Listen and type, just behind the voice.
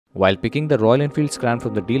While picking the Royal Enfield Scram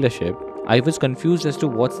from the dealership, I was confused as to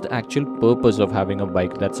what's the actual purpose of having a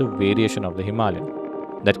bike that's a variation of the Himalayan,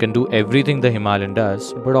 that can do everything the Himalayan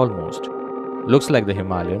does, but almost. Looks like the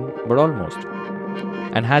Himalayan, but almost.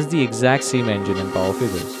 And has the exact same engine and power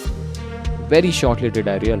figures. Very shortly did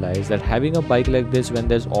I realize that having a bike like this when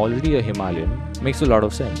there's already a Himalayan makes a lot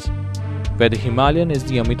of sense. Where the Himalayan is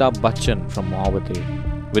the Amitabh Bachchan from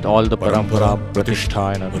Mohabbat, with all the Parampara,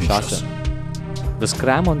 Pratishtha and Anushasana. The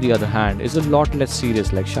Scram on the other hand is a lot less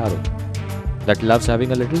serious like Shah Rukh, that loves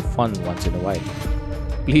having a little fun once in a while.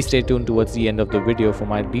 Please stay tuned towards the end of the video for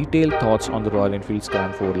my detailed thoughts on the Royal Enfield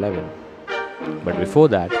Scram 411. But before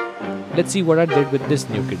that, let's see what I did with this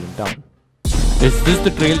new kid in town. Is this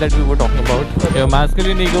the trail that we were talking about? Your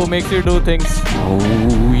masculine ego makes you do things.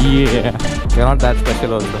 Oh yeah. You're not that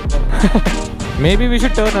special also. Maybe we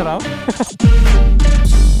should turn around.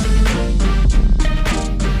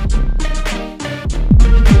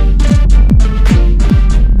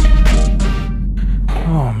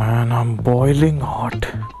 Oh man, I'm boiling hot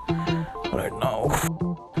right now.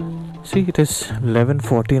 See, it is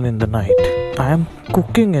 11:14 in the night. I am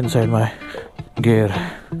cooking inside my gear.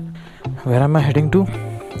 Where am I heading to?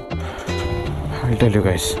 I'll tell you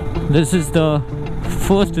guys. This is the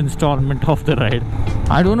first installment of the ride.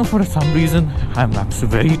 I don't know, for some reason I'm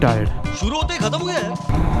very tired.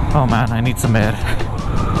 Oh man, I need some air.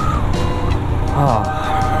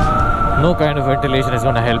 No kind of ventilation is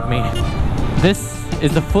gonna help me. This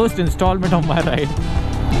is the first installment of my ride.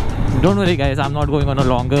 Don't worry guys, I'm not going on a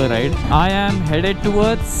longer ride. I am headed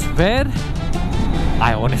towards where?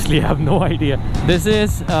 I honestly have no idea. This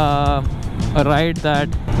is a ride that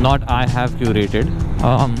not I have curated.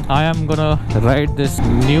 I am gonna ride this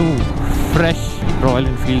new fresh Royal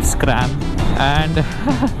Enfield Scram, and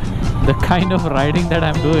the kind of riding that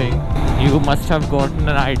I'm doing, you must have gotten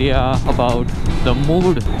an idea about the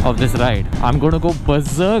mood of this ride. I'm gonna go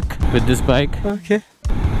berserk with this bike. Okay.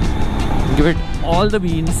 Give it all the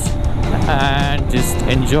beans and just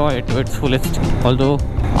enjoy it to its fullest. Although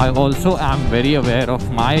I also am very aware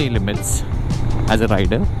of my limits as a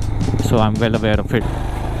rider, so I'm well aware of it.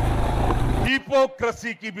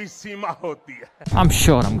 Hypocrisy ki bhi seema hoti hai. I'm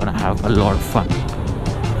sure I'm gonna have a lot of fun.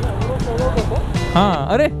 हाँ,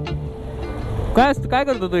 अरे काय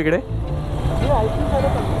करतो तू इकडे?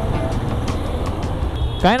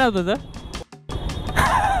 काय नाव तुझं?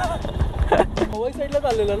 पवई साईडला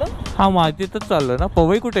चाललेला ना? हा, माहिती तर चाललोय ना.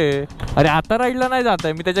 पवई कुठे? अरे आता राईडला नाही जात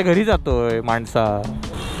आहे मी, त्याच्या घरी जातोय माणसा.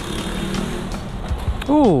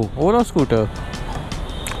 Oh, Ola scooter.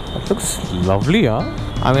 That looks lovely, huh?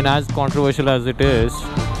 I mean, as controversial as it is,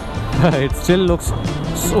 it still looks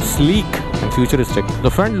so sleek and futuristic. The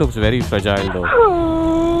front looks very fragile though.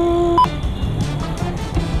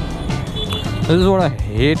 This is what I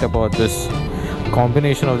hate about this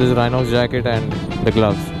combination of this Rhinox jacket and the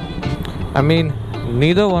gloves. I mean,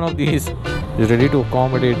 neither one of these is ready to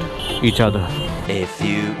accommodate each other. A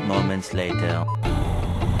few moments later.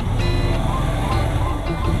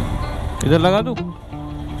 इधर लगा दूं?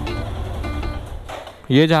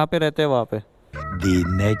 ये जहाँ पे रहते हैं वहाँ पे. The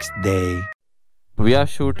next day. We are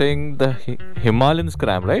shooting the Himalayan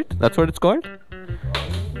Scram, right? That's what it's called?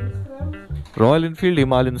 Royal Enfield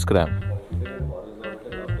Himalayan Scram.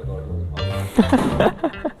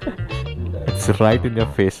 It's right in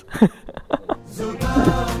your face.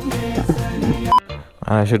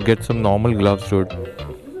 I should get some normal gloves, dude.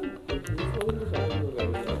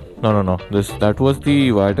 No. That was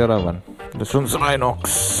the Vitara one. This one's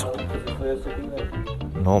Rhinox.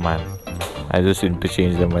 No man, I just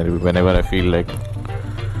interchange them whenever I feel like.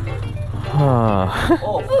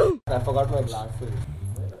 Oh, I forgot my glasses.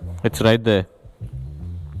 It's right there.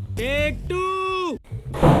 Take two.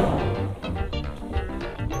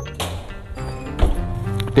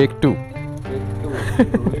 Take two.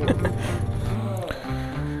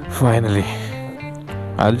 Finally,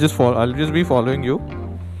 I'll just be following you.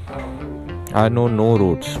 I know no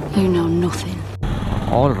roads. You know nothing.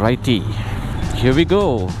 Alrighty, here we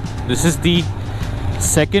go. This is the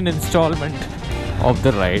second installment of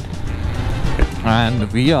the ride,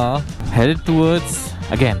 and we are headed towards,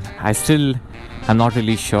 again, I'm not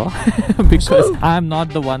really sure because I'm not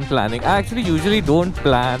the one planning. I actually usually don't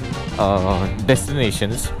plan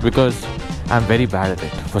destinations because I'm very bad at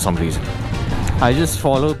it for some reason. I just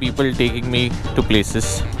follow people taking me to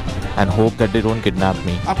places and hope that they don't kidnap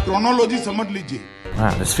me. आप chronology समझ लीजिए.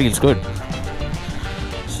 Man, this feels good.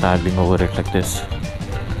 Saddling over it like this.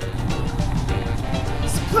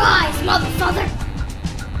 Surprise, motherfucker!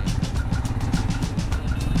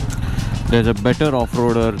 There's a better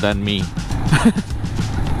off-roader than me.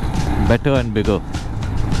 Better and bigger.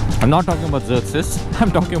 I'm not talking about Xerxes.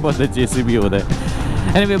 I'm talking about the JCB over there.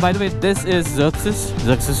 Anyway, by the way, this is Xerxes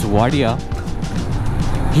Wadia.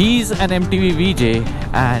 He's an MTV VJ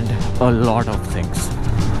and a lot of things.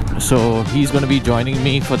 So he's going to be joining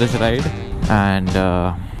me for this ride, and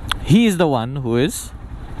he is the one who is...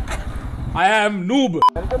 I am Noob.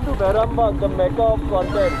 Welcome to Beramba, the mecca of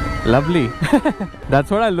content. Lovely.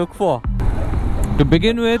 That's what I look for. To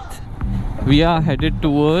begin with, we are headed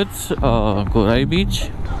towards Korai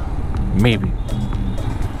Beach. Maybe.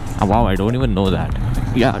 Oh, wow, I don't even know that.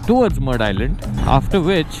 Yeah, towards Mud Island. After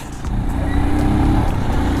which,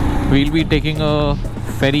 we'll be taking a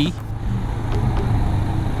ferry.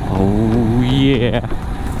 Oh yeah.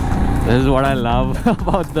 This is what I love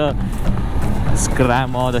about the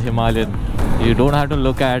Scram or the Himalayan. You don't have to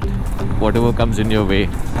look at whatever comes in your way,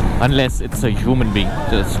 unless it's a human being.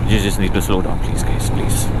 You just need to slow down, please guys,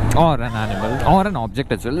 please. Or an animal, or an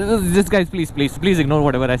object as well. Just guys, please ignore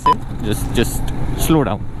whatever I say. Just slow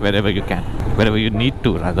down wherever you can, wherever you need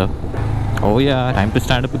to rather. Oh yeah, time to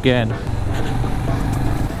stand up again.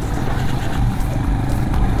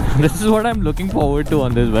 This is what I'm looking forward to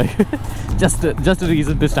on this bike. just a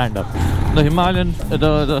reason to stand up. The Himalayan,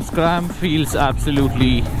 the Scram feels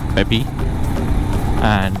absolutely peppy,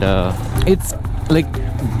 and it's like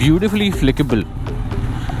beautifully flickable.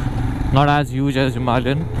 Not as huge as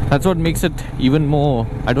Himalayan. That's what makes it even more,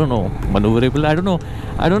 I don't know, maneuverable. I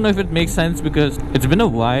don't know if it makes sense, because it's been a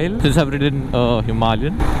while since I've ridden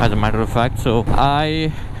Himalayan, as a matter of fact. So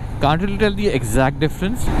I can't really tell the exact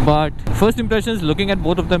difference, but first impressions, looking at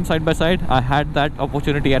both of them side by side, I had that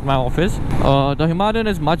opportunity at my office. The Himalayan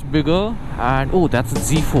is much bigger, and oh, that's a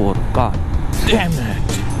Z4. God damn it.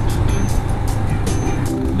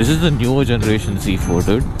 This is the newer generation Z4,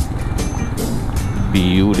 dude.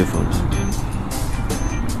 Beautiful.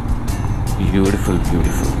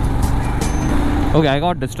 Beautiful. Okay, I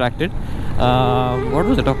got distracted. What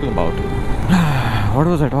was I talking about? What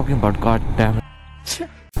was I talking about? God damn it.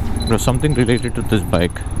 There was something related to this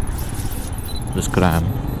bike, the Scram,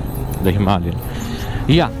 the Himalayan.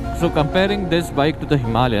 Yeah, so comparing this bike to the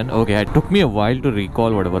Himalayan, okay, it took me a while to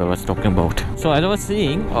recall whatever I was talking about. So as I was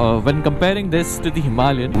saying, when comparing this to the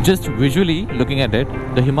Himalayan, just visually looking at it,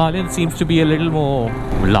 the Himalayan seems to be a little more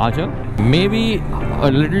larger, maybe a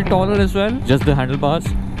little taller as well, just the handlebars,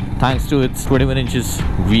 thanks to its 21 inches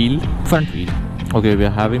front wheel. Okay, we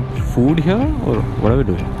are having food here, or what are we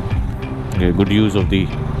doing? Okay, good use of the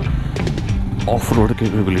off-road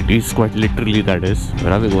capabilities, quite literally that is.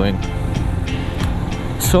 Where are we going?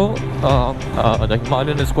 So the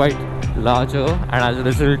Himalayan is quite larger, and as a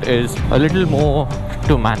result is a little more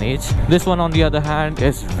to manage. This one on the other hand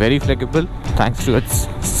is very flexible, thanks to its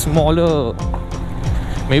smaller,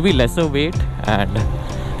 maybe lesser weight and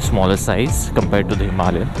smaller size compared to the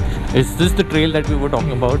Himalayan. Is this the trail that we were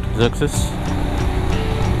talking about, Xerxes?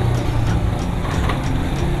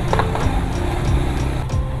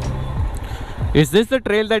 Is this the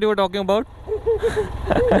trail that you were talking about? It's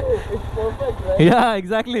perfect, right? Yeah,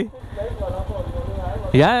 exactly.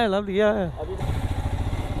 Yeah, lovely, yeah.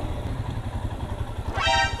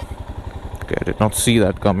 Okay, I did not see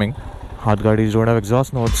that coming. Hard gadis don't have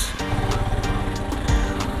exhaust notes.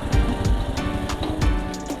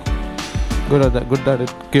 Good that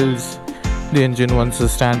it kills the engine once the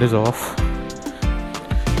stand is off.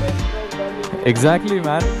 Exactly,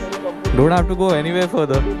 man. Don't have to go anywhere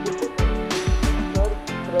further.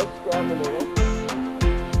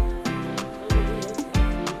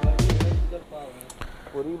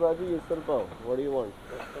 What do you want?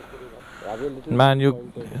 Man, you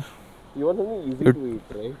want something easy to eat,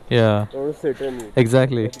 right? Yeah. You want to sit and eat.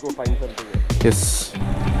 Exactly. Let's go find something else. Yes.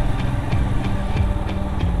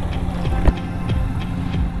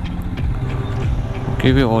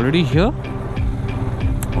 Okay, we're already here.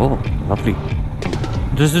 Oh, lovely.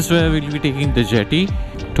 This is where we'll be taking the jetty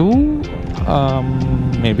to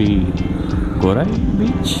maybe Korai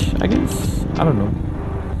Beach, I guess. I don't know.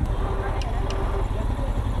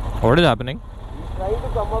 What is happening? He's trying to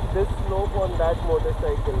come up this slope on that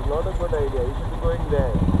motorcycle. Not a good idea. You should be going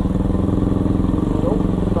there. Nope,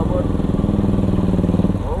 stubborn.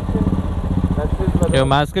 Okay. That's his Ladakh. Your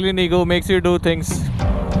masculine ego makes you do things. It's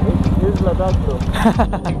his Ladakh,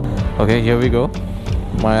 bro. Okay, here we go.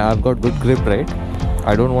 I've got good grip, right?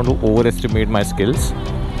 I don't want to overestimate my skills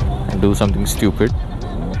and do something stupid.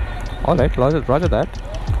 Alright, roger that.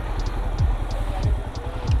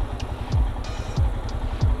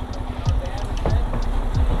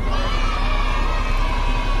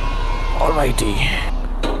 Alrighty.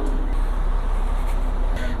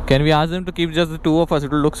 Can we ask them to keep just the two of us?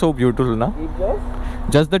 It will look so beautiful, na?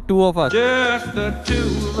 Keep Just the two of us. Just the two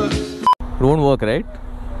of us. It won't work, right?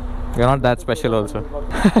 You're not that special also.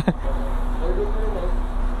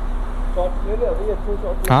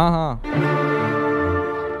 हाँ.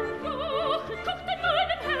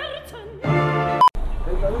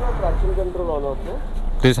 Traction control on also.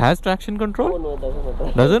 This has traction control? Oh no,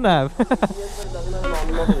 it Doesn't doesn't. have.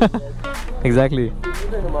 Exactly.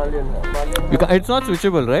 Himalayan. It's not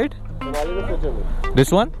switchable, right? Himalayan is switchable.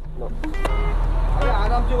 This one? No.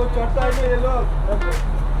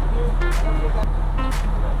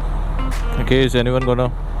 Okay, is anyone gonna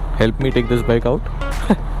help me take this bike out?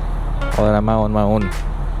 Or am I on my own?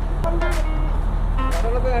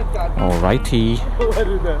 Alrighty.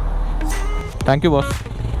 Thank you, boss.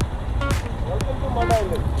 Welcome to Mud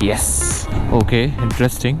Island. Yes. Okay,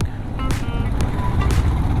 interesting.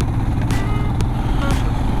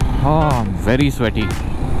 Oh, I'm very sweaty.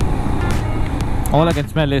 All I can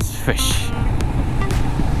smell is fish.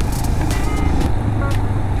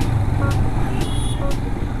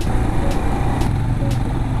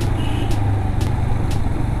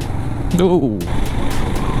 Oh.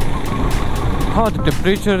 Oh, the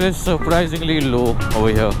temperature is surprisingly low over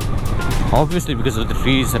here. Obviously because of the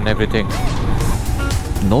trees and everything.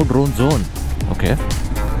 No drone zone. Okay.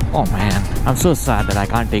 Oh man, I'm so sad that I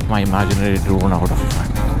can't take my imaginary drone out of my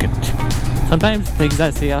pocket. Sometimes things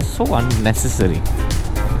I say are so unnecessary.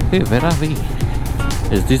 Hey, where are we?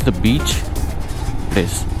 Is this the beach?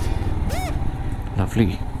 This.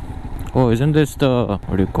 Lovely. Oh, isn't this the,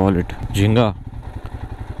 what do you call it? Jinga.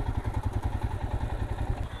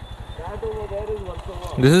 That over there is once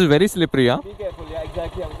a This is very slippery, huh? Be careful, yeah,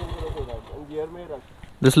 exactly. I'm going to say that. And gear may run.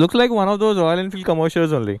 This looks like one of those Royal Enfield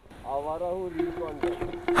commercials only. Avara who reels on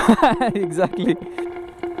that. Exactly.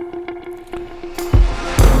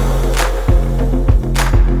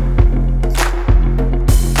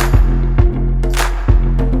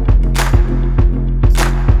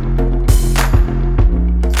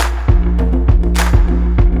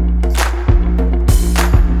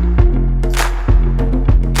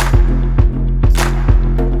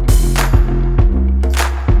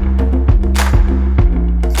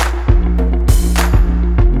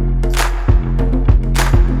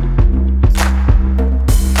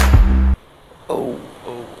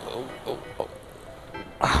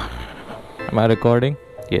 Am I recording?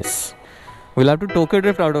 Yes. We'll have to Tokyo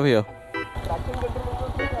drift out of here. Traction control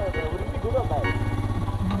also would it be good or bad?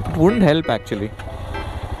 It wouldn't help actually.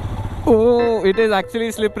 Oh, it is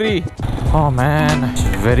actually slippery. Oh man, it's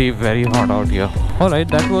very, very hot out here. Alright,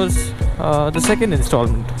 that was the second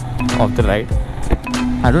installment of the ride.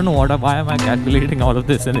 I don't know why am I calculating all of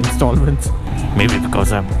this in installments. Maybe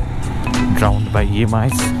because I'm drowned by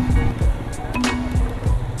EMIs.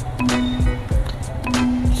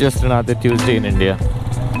 Just another Tuesday in India.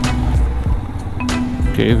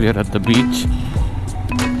 Okay, we are at the beach.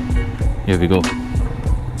 Here we go.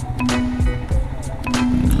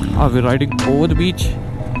 Are we riding over the beach?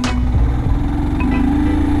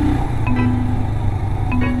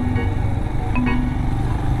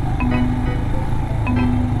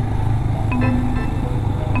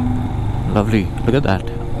 Lovely. Look at that.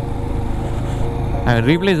 I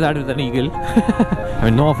replace that with an eagle. I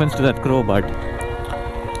mean, no offense to that crow, but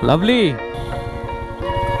lovely.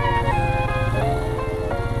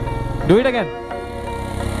 Do it again.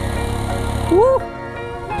 Woo!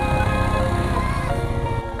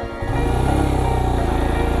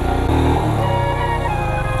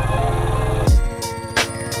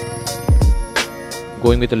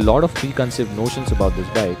 Going with a lot of preconceived notions about this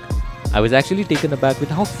bike, I was actually taken aback with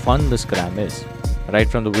how fun the Scram is. Right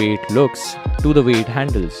from the way it looks to the way it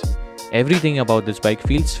handles. Everything about this bike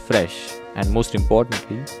feels fresh and most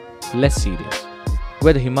importantly, less serious.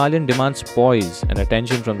 Where the Himalayan demands poise and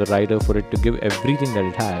attention from the rider for it to give everything that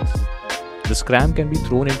it has, the Scram can be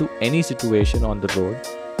thrown into any situation on the road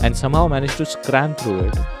and somehow manage to scram through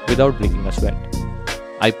it without breaking a sweat.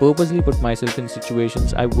 I purposely put myself in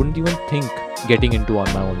situations I wouldn't even think getting into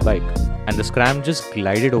on my own bike, and the Scram just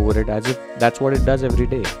glided over it as if that's what it does every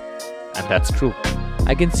day. And that's true.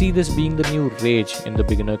 I can see this being the new rage in the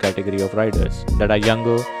beginner category of riders that are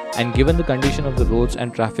younger, and given the condition of the roads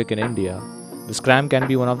and traffic in India, the Scram can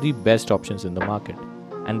be one of the best options in the market.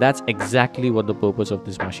 And that's exactly what the purpose of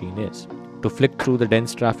this machine is, to flick through the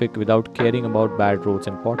dense traffic without caring about bad roads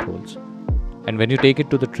and potholes. And when you take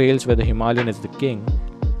it to the trails where the Himalayan is the king,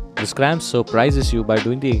 the Scram surprises you by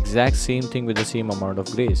doing the exact same thing with the same amount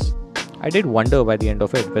of grace. I did wonder by the end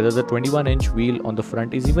of it whether the 21-inch wheel on the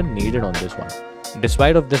front is even needed on this one.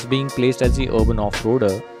 Despite of this being placed as the urban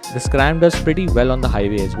off-roader, the Scram does pretty well on the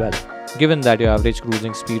highway as well. Given that your average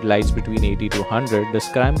cruising speed lies between 80 to 100, the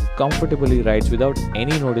Scram comfortably rides without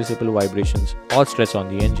any noticeable vibrations or stress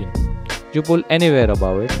on the engine. You pull anywhere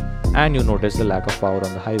above it, and you notice the lack of power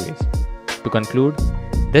on the highways. To conclude,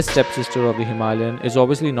 this stepsister of the Himalayan is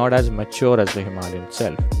obviously not as mature as the Himalayan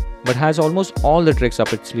itself, but has almost all the tricks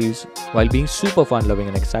up its sleeves while being super fun-loving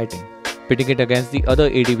and exciting. Pitting it against the other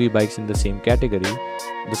ADV bikes in the same category,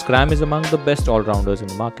 the Scram is among the best all-rounders in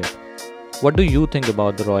the market. What do you think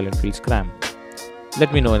about the Royal Enfield Scram?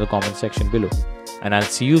 Let me know in the comment section below. And I'll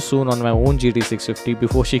see you soon on my own GT650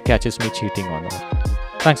 before she catches me cheating on her.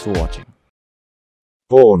 Thanks for watching.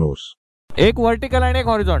 Bonus. Ek vertical and ek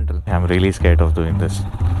horizontal. I'm really scared of doing this.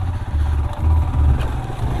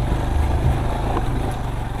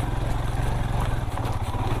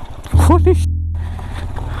 Holy sh!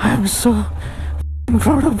 I am so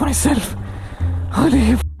proud of myself.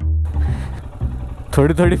 Holy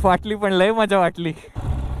थोड़ी फाटली पण लय मजा वाटली.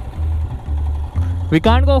 We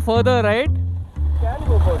can't go further, right? Can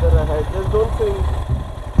go further ahead, just don't think.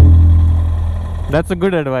 That's a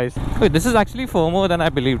good advice. Wait, this is actually firmer than I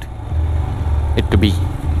believed it to be.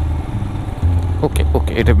 Okay,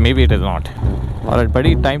 maybe it is not. Alright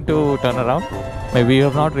buddy, time to turn around. Maybe you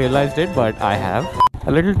have not realized it, but I have.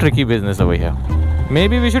 A little tricky business over here.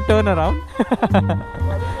 Maybe we should turn around.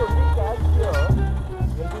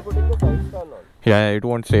 Yeah, it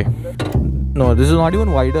won't stay. No, this is not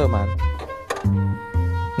even wider, man.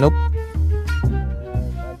 Nope.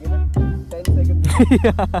 Give it 10 seconds.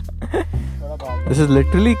 Yeah. This is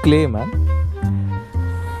literally clay, man.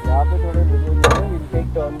 We'll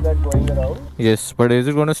take turns at going around. Yes, but is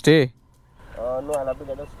it going to stay? No, I'll have to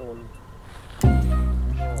get a stone.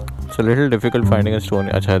 It's a little difficult finding a stone.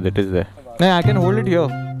 Acha, that is there. No, I can hold it here.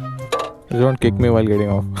 Just don't kick me while getting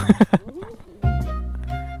off.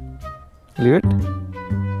 Leave it.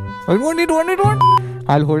 Oh, it won't.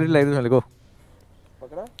 I'll hold it like this. I'll go.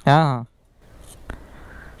 Pakra? Yeah.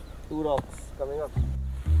 2 rocks coming up.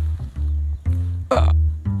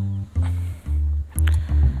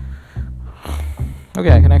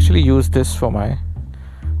 Okay, I can actually use this for my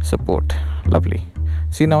support. Lovely.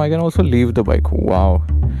 See, now I can also leave the bike. Wow.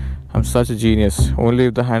 I'm such a genius. Only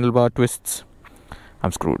if the handlebar twists,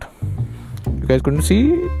 I'm screwed. You guys couldn't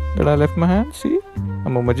see that I left my hand? See?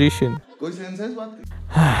 I'm a magician.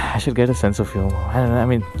 I should get a sense of humor. I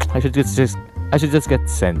mean, I should just get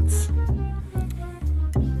sense.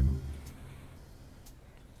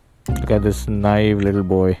 Look at this naive little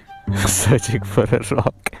boy searching for a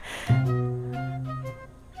rock.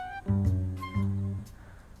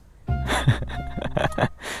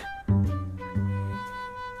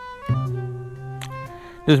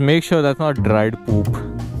 Just make sure that's not dried poop,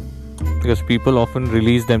 because people often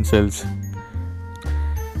release themselves.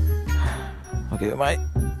 Okay,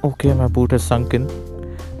 my boot has sunk in.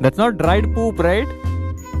 That's not dried poop, right?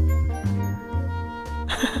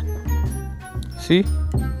 See?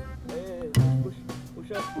 Hey,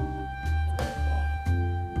 push up.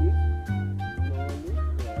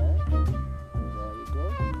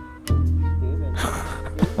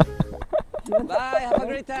 Bye, have a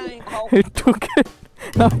great time. It took it.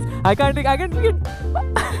 No, I can't take it.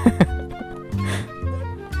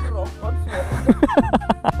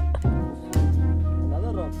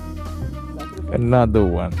 Another rock. Another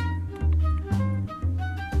one.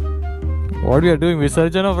 What we are doing?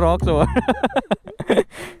 Visurgence of rocks or what?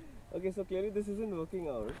 Okay, so clearly this isn't working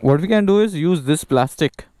out. What we can do is use this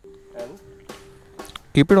plastic. And?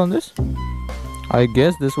 Keep it on this. I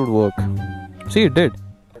guess this would work. See, it did.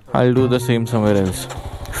 I'll do the same somewhere else.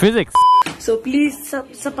 Physics. So please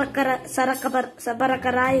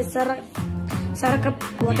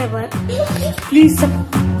whatever. Please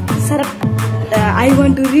I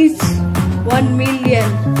want to reach 1 million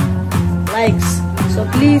likes. So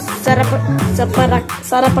please sarapakara.